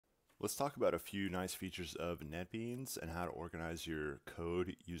Let's talk about a few nice features of NetBeans and how to organize your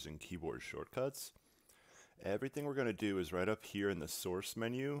code using keyboard shortcuts. Everything we're going to do is right up here in the source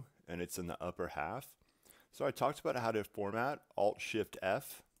menu, and it's in the upper half. So I talked about how to format,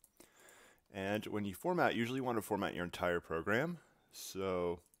 Alt-Shift-F, and when you format, usually you want to format your entire program.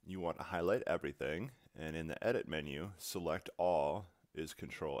 So you want to highlight everything, and in the edit menu, select all is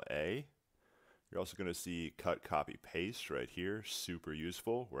Control-A. You're also going to see cut, copy, paste right here, super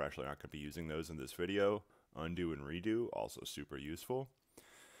useful. We're actually not going to be using those in this video. Undo and redo, also super useful.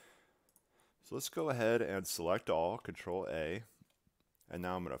 So let's go ahead and select all, Control A, and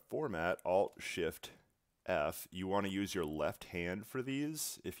now I'm going to format, Alt Shift F. You want to use your left hand for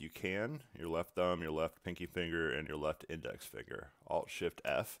these if you can, your left thumb, your left pinky finger, and your left index finger. Alt Shift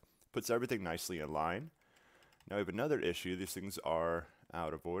F puts everything nicely in line. Now we have another issue. These things are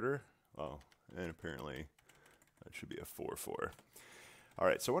out of order. Oh, and apparently that should be a 4-4.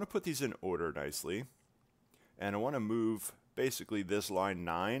 Alright, so I want to put these in order nicely, and I want to move basically this line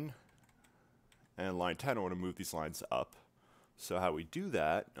 9 and line 10. I want to move these lines up. So how we do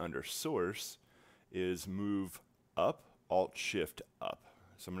that under source is move up, Alt Shift up.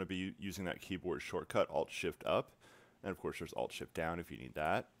 So I'm going to be using that keyboard shortcut, Alt Shift up, and of course there's Alt Shift down if you need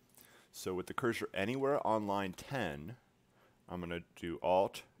that. So with the cursor anywhere on line 10, I'm going to do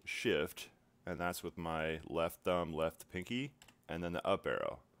Alt Shift, and that's with my left thumb, left pinky, and then the up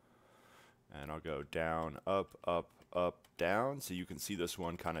arrow. And I'll go down, up, up, up, down, so you can see this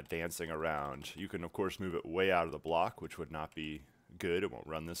one kind of dancing around. You can of course move it way out of the block, which would not be good. It won't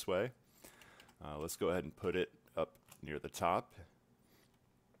run this way. Let's go ahead and put it up near the top.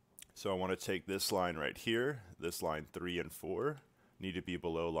 So I want to take this line right here, this line 3 and 4, need to be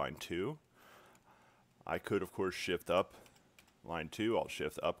below line 2. I could of course shift up line 2, I'll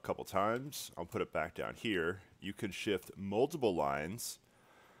shift up a couple times, I'll put it back down here. You can shift multiple lines.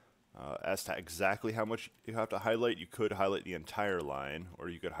 As to exactly how much you have to highlight, you could highlight the entire line, or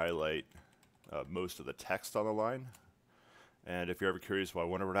you could highlight most of the text on the line. And if you're ever curious, well, I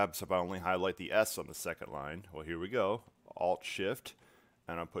wonder what happens if I only highlight the S on the second line. Well, here we go. Alt Shift,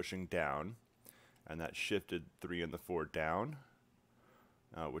 and I'm pushing down, and that shifted 3 and the 4 down,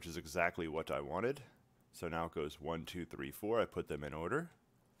 which is exactly what I wanted. So now it goes 1, 2, 3, 4. I put them in order.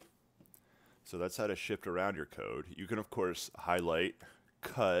 So that's how to shift around your code. You can of course highlight,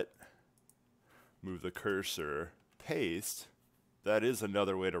 cut, move the cursor, paste. That is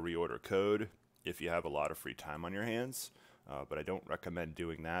another way to reorder code if you have a lot of free time on your hands, but I don't recommend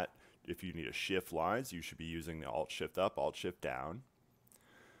doing that. If you need to shift lines, you should be using the Alt Shift up, Alt Shift down.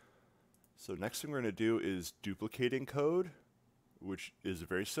 So next thing we're going to do is duplicating code, which is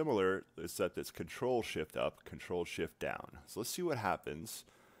very similar, except it's Control Shift up, Control Shift down. So let's see what happens.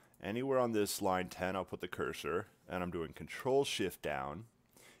 Anywhere on this line 10, I'll put the cursor, and I'm doing Control Shift down.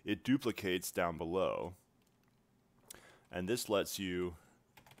 It duplicates down below, and this lets you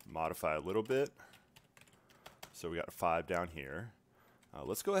modify a little bit. So we got a 5 down here.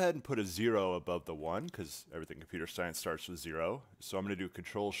 Let's go ahead and put a 0 above the 1, because everything in computer science starts with 0. So I'm going to do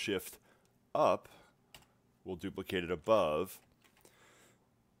Control Shift up. We'll duplicate it above.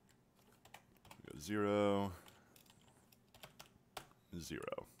 0, 0.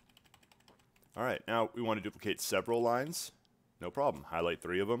 Alright, now we want to duplicate several lines. No problem. Highlight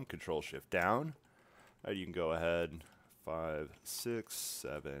 3 of them, Control Shift down. Right, you can go ahead 5, 6,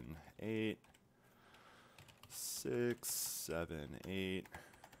 7, 8, 6, 7, 8.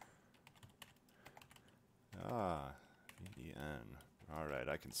 VDN. Alright,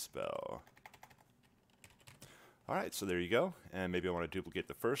 I can spell. Alright, so there you go. And maybe I want to duplicate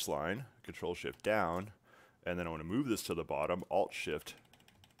the first line, Control Shift down, and then I want to move this to the bottom, Alt Shift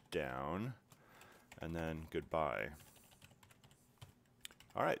down, and then goodbye.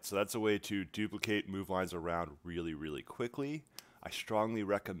 Alright, so that's a way to duplicate, move lines around really, really quickly. I strongly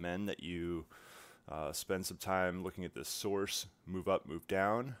recommend that you spend some time looking at this source, move up, move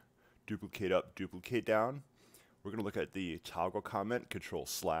down, duplicate up, duplicate down. We're going to look at the toggle comment, Control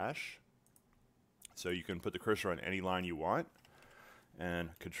slash. So you can put the cursor on any line you want, and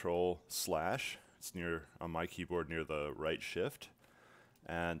Control slash. It's near, on my keyboard, near the right shift.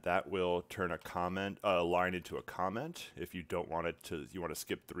 And that will turn a line into a comment. If you don't want it to, you want to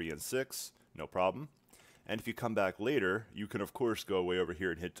skip 3 and 6, no problem. And if you come back later, you can of course go way over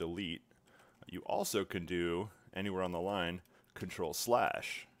here and hit delete. You also can do, anywhere on the line, Control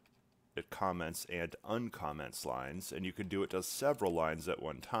slash. It comments and uncomments lines, and you can do it to several lines at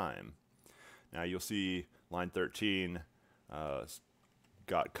one time. Now you'll see line 13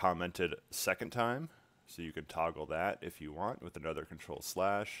 got commented second time. So you can toggle that if you want with another Control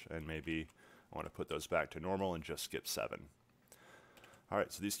slash, and maybe I want to put those back to normal and just skip 7.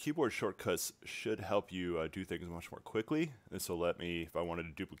 Alright, so these keyboard shortcuts should help you do things much more quickly. This will let me, if I wanted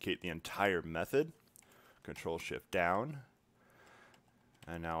to duplicate the entire method, Control Shift down.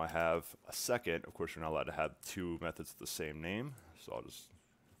 And now I have a second. Of course, you're not allowed to have two methods with the same name. So I'll just,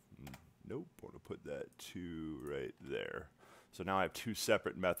 nope, I want to put that 2 right there. So now I have two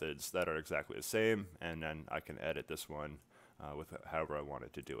separate methods that are exactly the same, and then I can edit this one with however I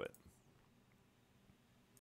wanted to do it.